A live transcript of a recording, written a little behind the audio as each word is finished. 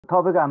The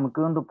topic I'm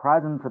going to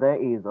present today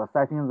is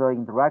assessing the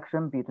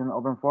interaction between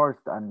urban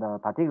forest and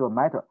particulate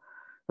matter.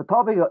 The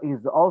topic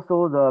is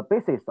also the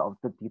basis of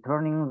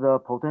determining the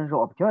potential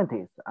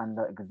opportunities and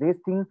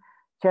existing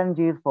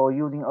challenges for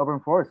using urban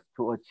forests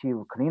to achieve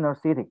cleaner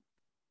city.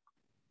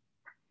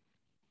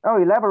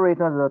 I'll elaborate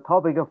on the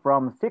topic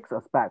from 6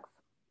 aspects.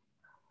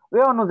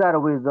 We all know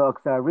that with the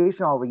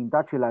acceleration of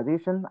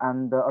industrialization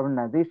and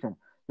urbanization,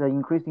 the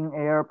increasing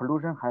air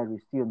pollution has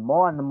received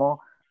more and more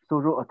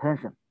social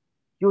attention.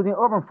 Using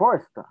urban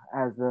forest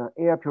as an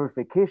air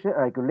purification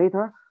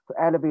regulator to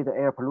elevate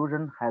air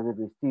pollution has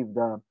received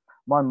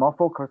more and more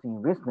focus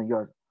in recent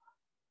years.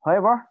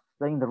 However,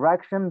 the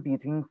interaction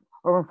between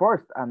urban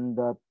forest and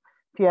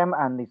PM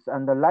and its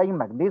underlying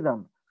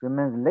mechanism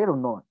remains little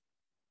known.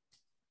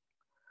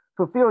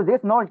 To fill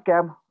this knowledge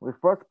gap, we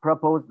first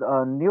proposed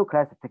a new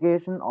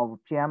classification of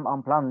PM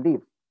on plant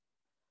leaves.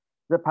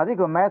 The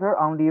particulate matter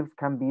on leaves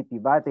can be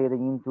divided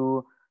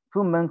into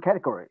 2 main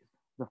categories.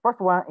 The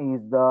first one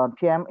is the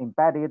PM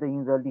embedded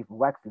in the leaf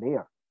wax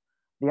layer.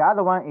 The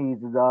other one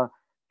is the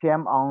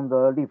PM on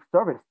the leaf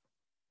surface.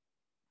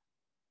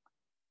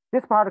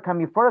 This part can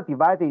be further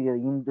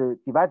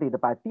divided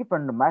by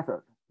different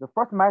methods. The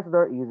first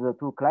method is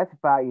to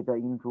classify it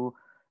into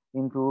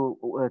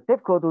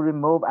difficult to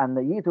remove and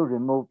easy to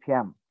remove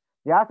PM.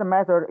 The other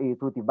method is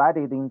to divide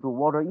it into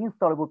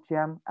water-insoluble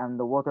PM and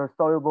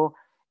water-soluble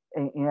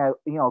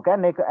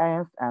inorganic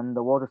ions and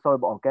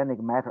water-soluble organic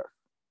matters.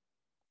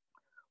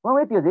 When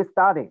we did this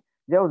study,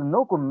 there was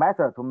no good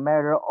method to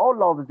measure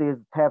all of these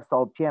types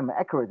of PM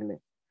accurately.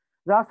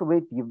 Thus,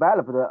 we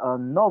developed a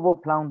novel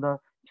plant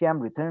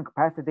PM return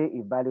capacity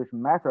evaluation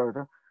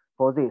method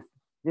for this.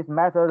 This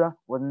method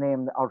was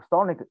named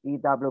ultrasonic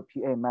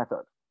EWPA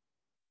method.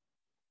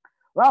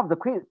 One of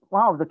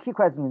the key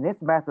questions in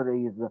this method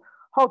is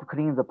how to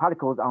clean the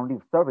particles on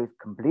leaf surface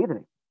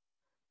completely.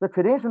 The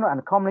traditional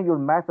and commonly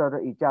used method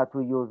is just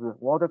to use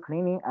water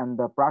cleaning and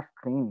brush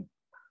cleaning.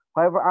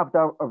 However,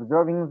 after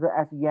observing the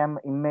SEM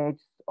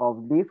images of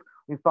leaf,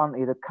 we found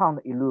it can't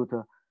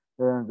elute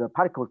the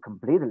particles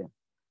completely.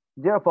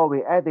 Therefore,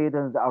 we added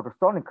the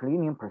ultrasonic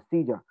cleaning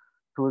procedure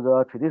to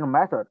the traditional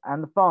method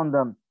and found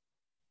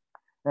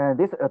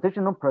this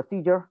additional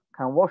procedure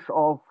can wash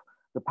off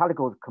the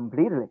particles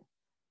completely.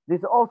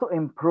 This also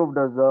improved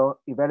the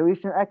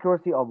evaluation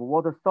accuracy of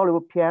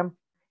water-soluble PM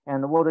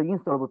and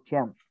water-insoluble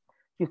PM.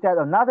 She said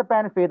another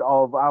benefit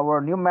of our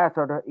new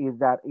method is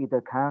that it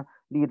can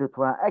lead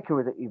to an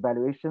accurate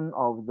evaluation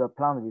of the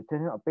plant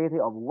retention ability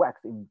of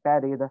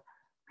wax-embedded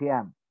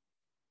PM.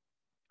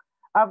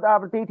 After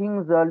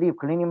updating the leaf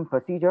cleaning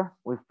procedure,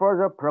 we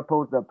further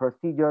proposed a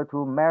procedure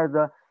to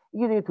measure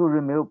the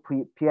easy-to-remove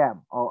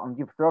PM on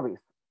leaf surface.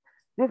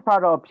 This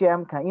part of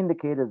PM can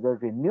indicate the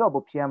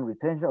renewable PM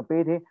retention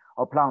ability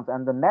of plants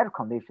under natural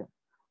conditions.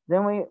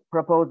 Then we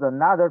proposed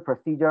another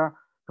procedure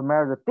to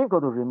measure the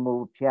difficult to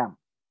remove PM.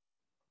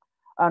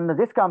 And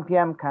this kind of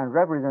PM can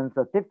represent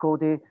the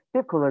difficult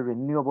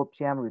renewable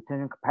PM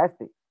retention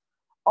capacity.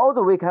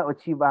 Although we can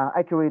achieve an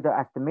accurate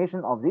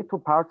estimation of these 2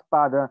 parts,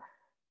 but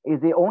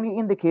it only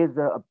indicates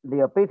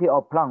the ability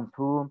of plants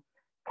to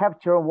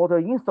capture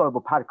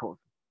water-insoluble particles.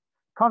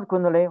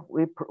 Consequently,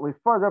 we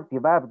further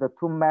developed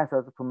 2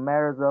 methods to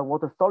measure the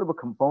water-soluble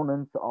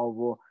components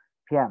of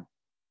PM.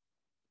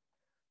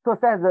 To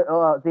assess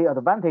the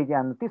advantage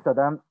and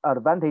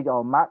disadvantage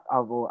of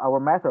our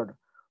method,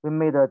 we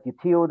made a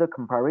detailed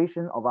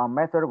comparison of our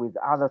method with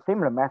other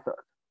similar methods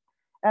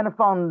and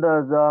found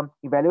the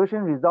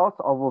evaluation results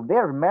of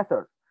various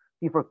methods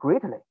differ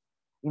greatly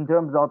in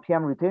terms of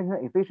PM retention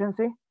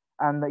efficiency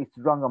and its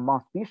rank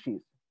among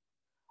species.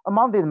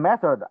 Among these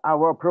methods,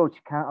 our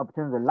approach can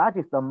obtain the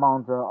largest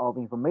amount of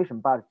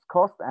information, but its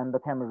cost and the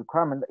time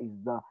requirement is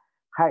the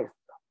highest.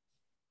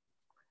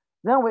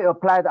 Then we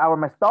applied our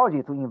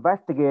methodology to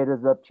investigate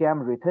the PM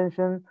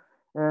retention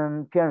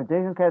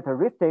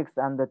characteristics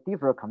and the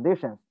different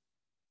conditions.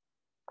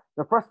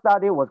 The first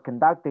study was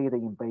conducted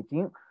in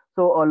Beijing.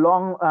 So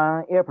along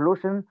air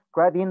pollution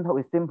gradient,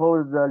 we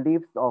sampled the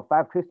leaves of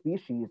 5 tree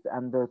species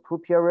and 2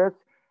 periods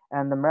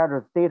and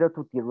measured data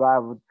to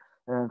derive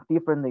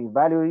different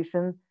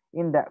evaluation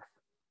index.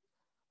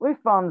 We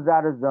found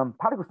that the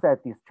particle size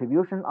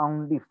distribution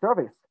on leaf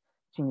surface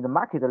changed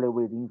markedly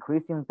with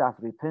increasing dust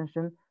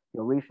retention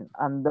duration,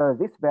 and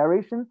this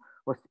variation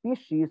was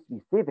species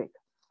specific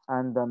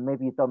and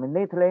maybe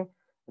dominated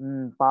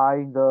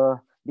by the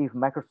leaf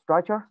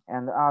microstructure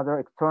and other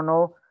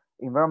external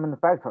environmental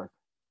factors.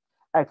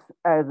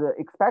 As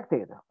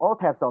expected, all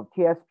types of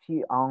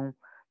TSP on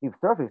leaf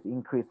surface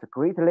increased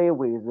greatly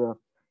with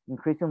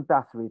increasing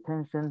dust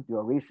retention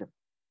duration.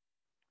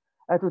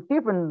 As to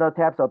different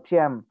types of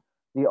PM,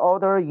 the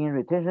order in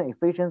retention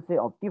efficiency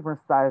of different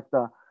sized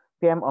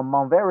PM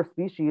among various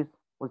species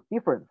was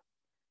different.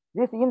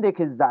 This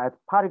indicates that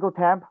particle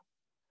type,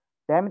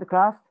 diameter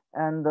class,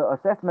 and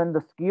assessment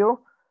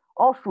skill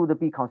all should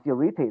be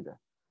considered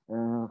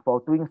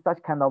for doing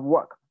such kind of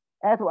work.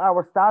 As to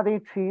our study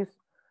trees,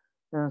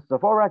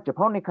 Sophora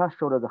japonica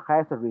showed the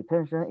highest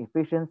retention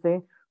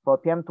efficiency for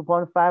PM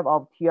 2.5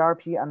 of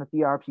TRP and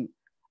DRP,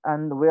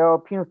 and where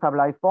pin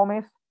stabilized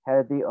forms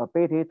had the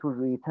ability to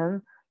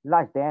return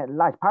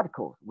large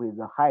particles with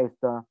the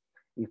highest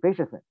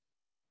efficiency.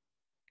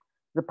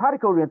 The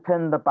particles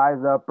returned by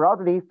the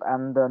broadleaf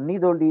and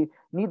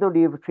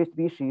needleleaf tree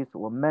species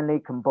were mainly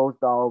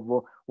composed of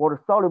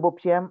water-soluble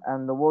PM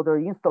and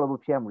water-insoluble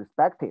PM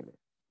respectively.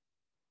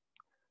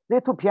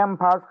 These two PM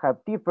parts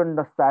have different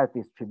size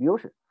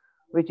distribution,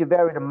 which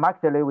varied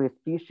markedly with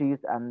species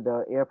and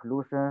air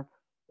pollution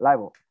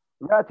level.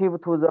 Relative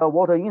to the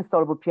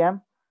water-insoluble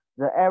PM,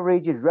 the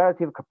average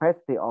relative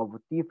capacity of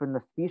different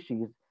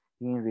species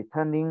in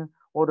returning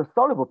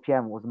water-soluble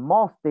PM was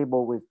more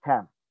stable with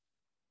time.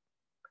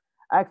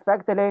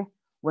 Unexpectedly,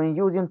 when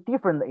using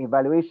different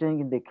evaluation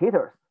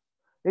indicators,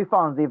 we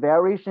found the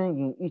variation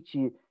in each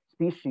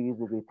species'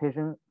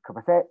 retention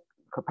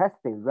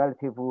capacity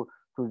relative to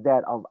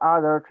that of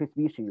other tree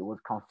species was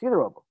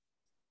considerable.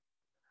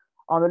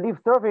 On the leaf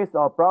surface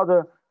of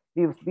broader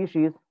leaf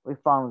species, we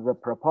found the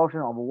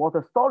proportion of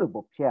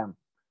water-soluble PM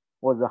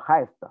was the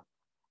highest.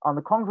 On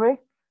the contrary,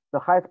 the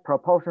highest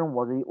proportion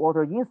was the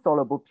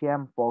water-insoluble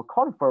PM for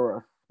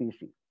coniferous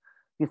species.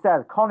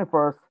 Besides,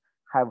 conifers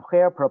have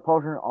higher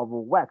proportion of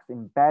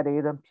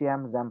wax-embedded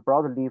PM than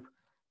broadleaf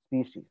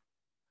species.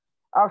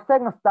 Our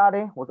second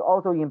study was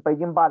also in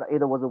Beijing, but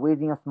it was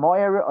within a small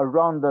area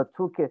around the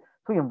two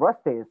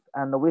universities,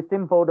 and we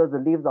sampled the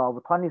leaves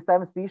of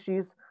 27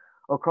 species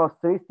across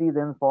 3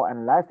 seasons for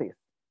analysis.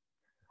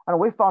 And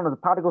we found the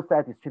particle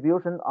size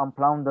distribution on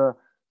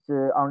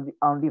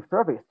leaf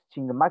surface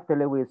changed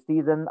markedly with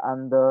season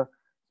and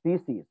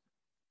species.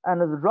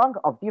 And the rank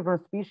of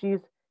different species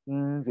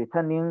in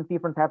returning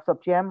different types of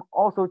PM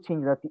also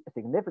changed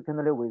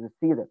significantly with the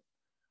season.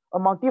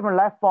 Among different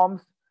life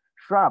forms,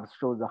 shrubs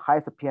show the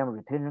highest PM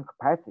retention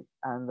capacity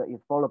and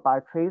is followed by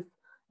trees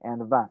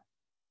and vine.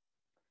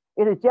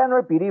 It is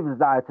generally believed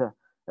that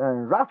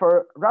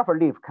rougher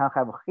leaf can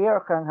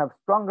have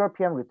stronger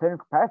PM retention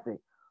capacity.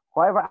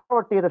 However,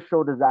 our data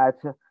showed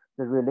that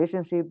the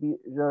relationship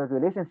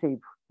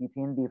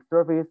between leaf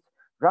surface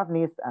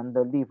roughness and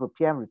the leaf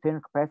PM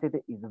retention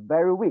capacity is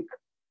very weak.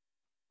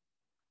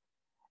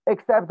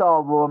 Except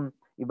of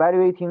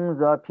evaluating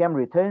the PM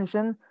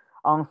retention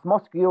on small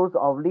scales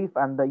of leaf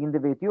and the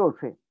individual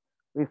tree,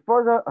 we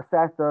further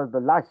assessed the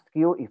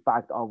large-scale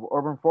effect of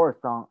urban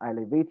forest on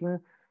elevating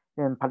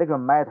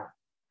particulate matter.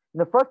 In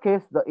the first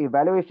case, the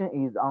evaluation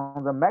is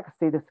on the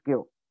megacity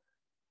scale.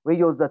 We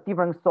used a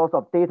different source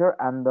of data,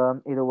 and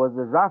it was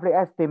roughly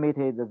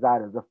estimated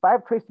that the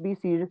 5 tree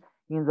species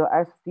in the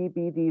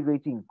SCBD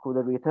region could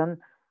return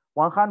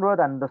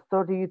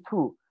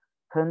 132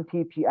 10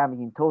 ppm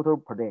in total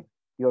per day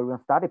during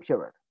study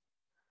period.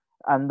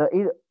 And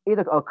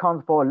it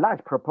accounts for a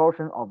large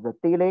proportion of the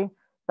daily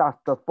dust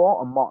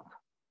fall amount.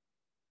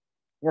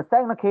 In the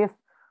second case,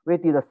 we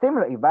did a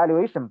similar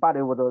evaluation, but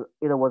it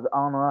was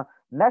on a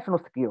national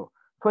scale.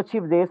 To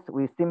achieve this,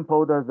 we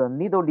sampled the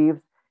needle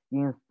leaves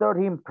in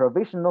 13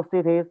 provincial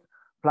cities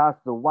plus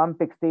 1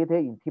 big city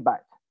in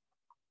Tibet.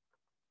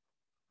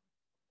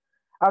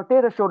 Our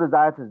data showed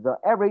that the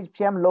average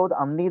PM load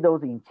on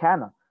needles in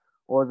China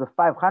was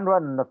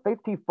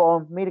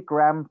 554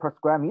 milligram per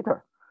square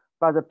meter,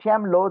 but the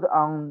PM load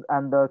on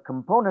and the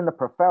component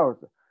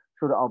profiles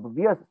showed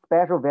obvious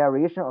spatial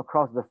variation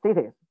across the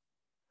cities.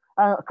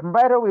 And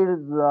compared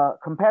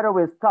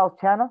with South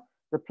China,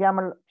 the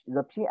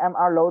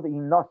PMR load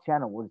in North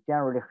China was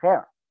generally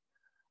higher.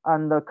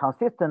 And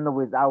consistent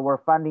with our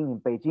finding in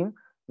Beijing,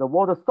 the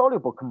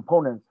water-soluble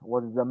components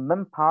was the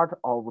main part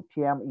of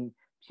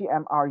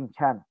PMR in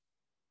China.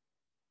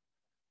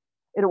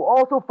 It was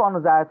also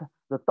found that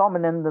the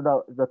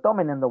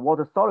dominant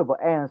water-soluble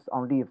ions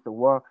on leaves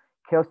were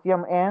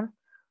calcium ion,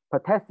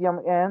 potassium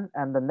ion,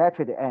 and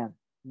nitrate ion.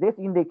 This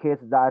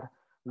indicates that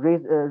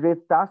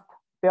raised dust,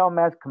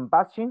 biomass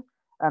combustion,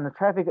 and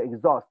traffic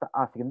exhaust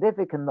are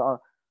significant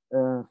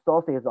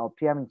sources of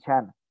PM in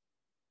China.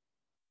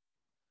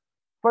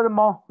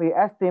 Furthermore, we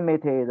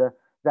estimated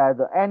that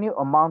the annual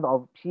amount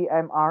of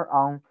PMR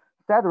on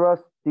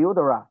Cedrus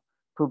deodora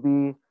to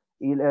be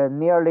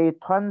nearly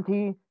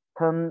 20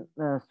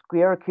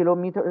 square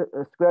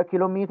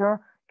kilometer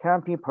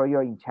canopy per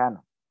year in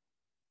China.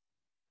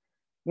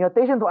 In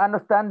addition to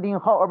understanding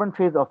how urban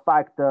trees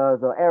affect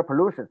the air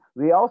pollution,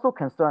 we also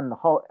concerned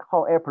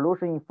how air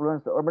pollution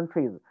influences urban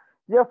trees.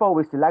 Therefore,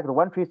 we select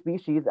 1 tree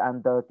species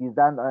and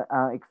design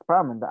an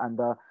experiment and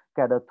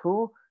get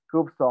 2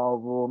 groups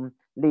of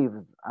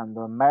leaves and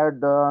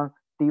measured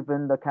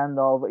different kind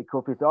of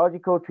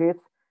ecophysiological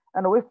traits.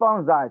 And we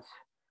found that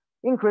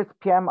increased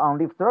PM on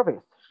leaf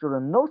surface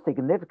showed no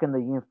significant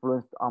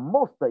influence on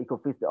most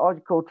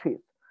ecophysiological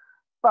traits,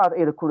 but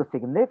it could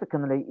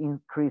significantly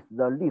increase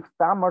the leaf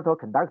star-motor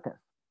conductance.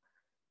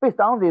 Based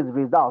on these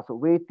results,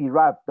 we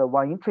derived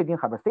one interesting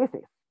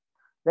hypothesis.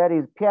 That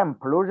is, PM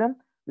pollution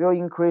will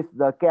increase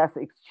the gas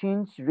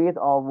exchange rate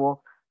of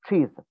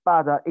trees,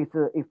 but its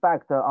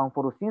effect on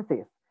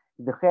photosynthesis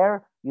is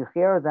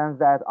higher than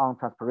that on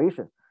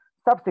transpiration,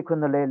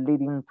 subsequently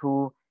leading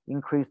to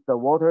increased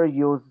water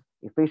use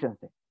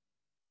efficiency.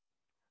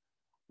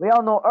 We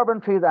all know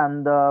urban trees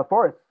and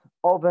forests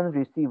often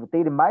receive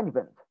daily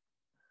management.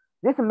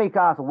 This makes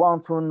us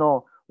want to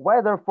know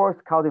whether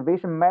forest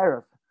cultivation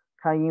measures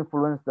can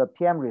influence the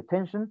PM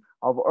retention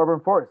of urban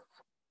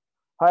forests.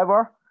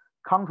 However,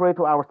 contrary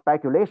to our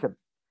speculation,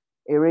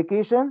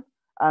 irrigation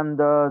and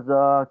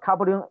the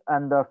coupling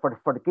and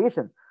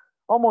fertigation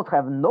almost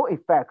have no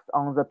effects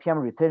on the PM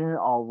retention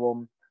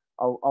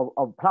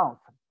of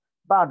plants.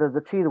 But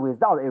the trees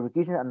without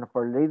irrigation and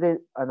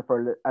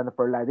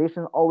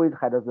fertilization always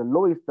had the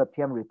lowest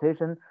PM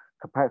retention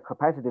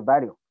capacity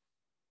value.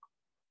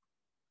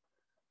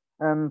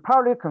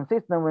 Partly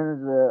consistent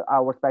with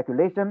our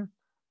speculation,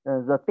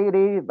 the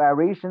daily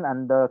variation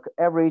and the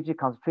average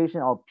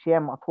concentration of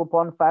PM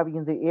 2.5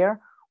 in the air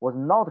was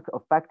not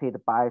affected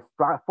by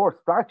forest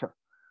structure,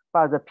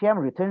 but the PM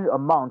retention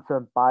amount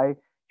by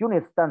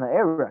unit standard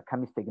area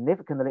can be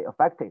significantly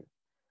affected.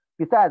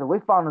 Besides, we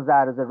found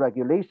that the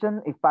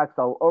regulation effects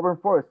of urban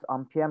forests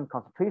on PM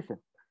concentration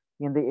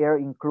in the air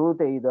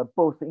included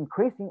both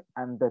increasing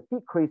and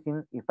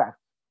decreasing effects.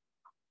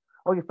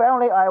 Okay,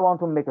 finally, I want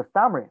to make a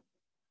summary.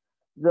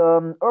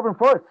 The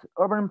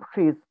urban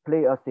trees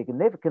play a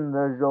significant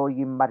role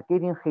in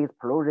mitigating haze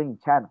pollution in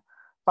China,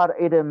 but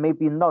it may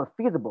be not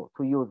feasible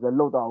to use the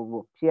load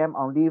of PM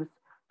on leaves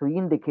to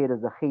indicate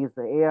the haze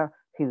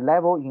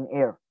level in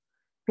air.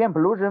 PM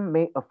pollution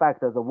may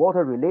affect the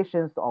water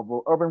relations of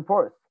urban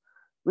forests,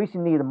 which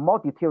need more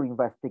detailed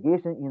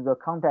investigation in the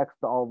context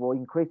of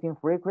increasing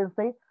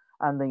frequency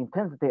and the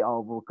intensity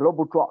of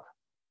global drought.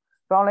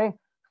 Finally,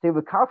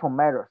 silvicultural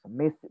measures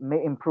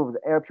may improve the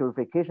air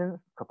purification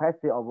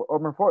capacity of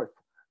urban forests,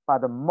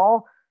 but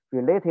more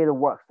related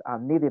works are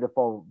needed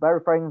for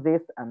verifying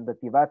this and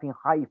developing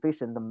high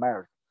efficient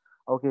measures.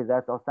 Okay,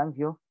 that's all. Thank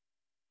you.